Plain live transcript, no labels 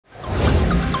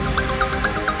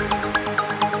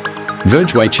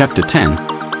Vergeway Chapter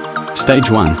 10.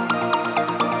 Stage 1.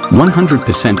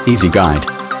 100% easy guide.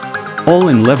 All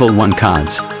in level 1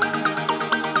 cards.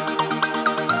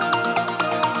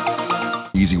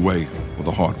 Easy way or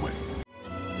the hard way.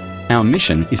 Our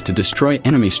mission is to destroy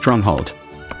enemy stronghold.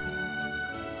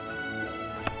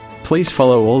 Please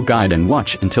follow all guide and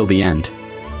watch until the end.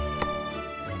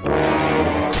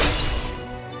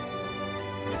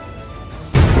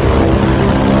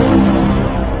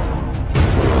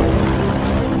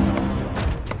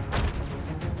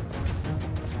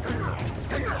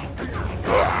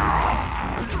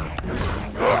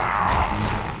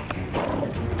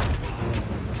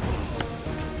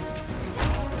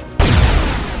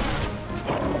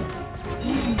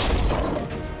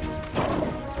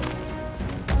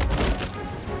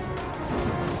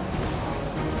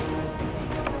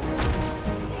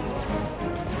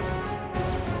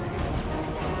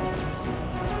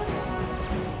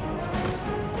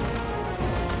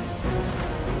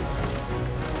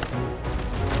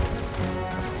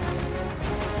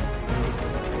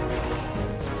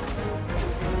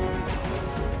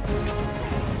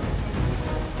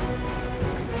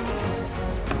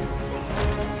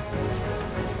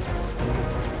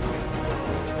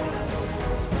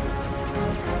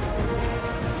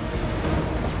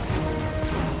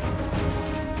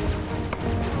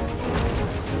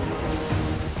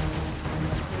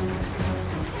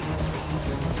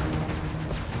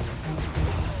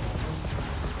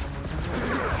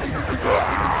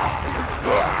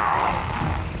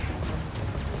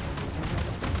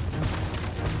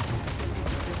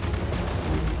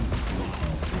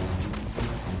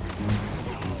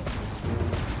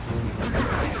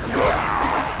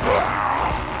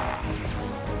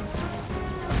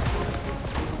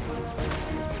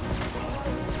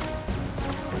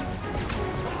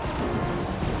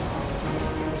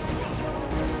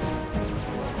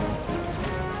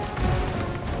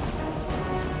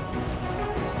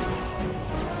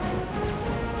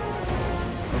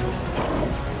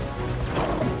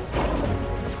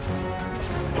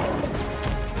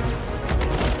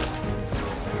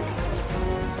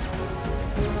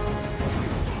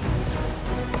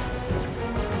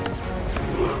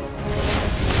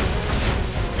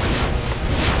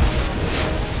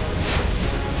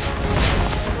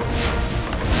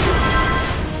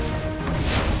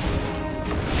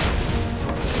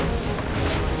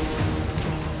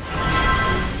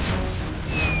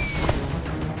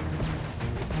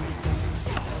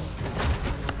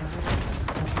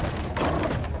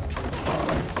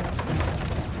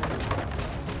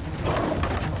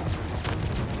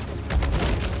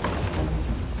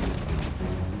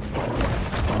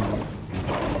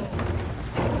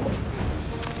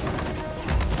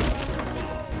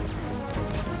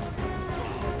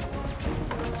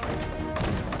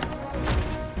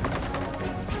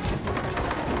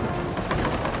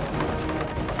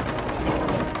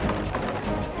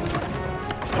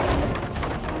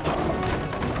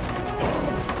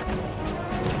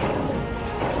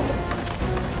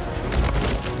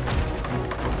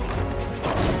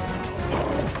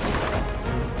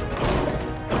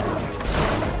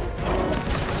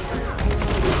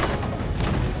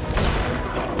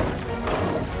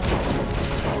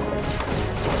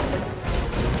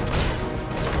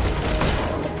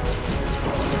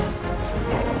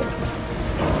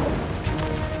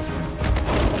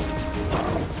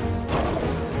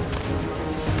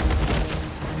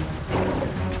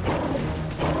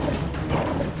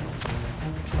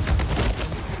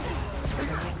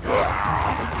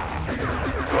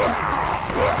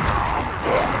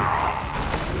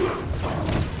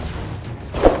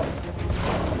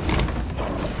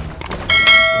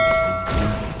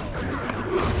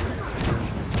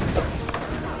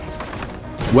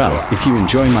 Well, if you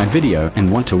enjoy my video and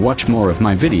want to watch more of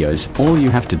my videos, all you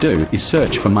have to do is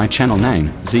search for my channel name,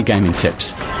 ZGaming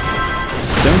Tips.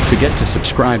 Don't forget to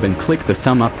subscribe and click the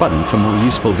thumb up button for more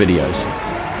useful videos.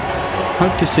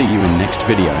 Hope to see you in next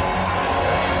video.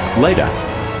 Later.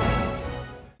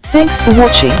 Thanks for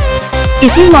watching.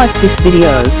 If you like this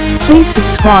video, please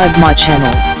subscribe my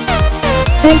channel.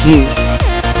 Thank you.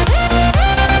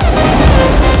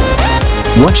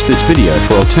 Watch this video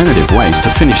for alternative ways to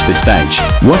finish this stage.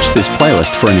 Watch this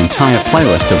playlist for an entire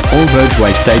playlist of all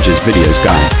Vergeway stages videos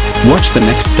guide. Watch the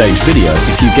next stage video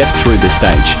if you get through this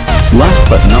stage. Last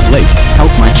but not least,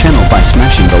 help my channel by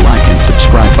smashing the like and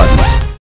subscribe buttons.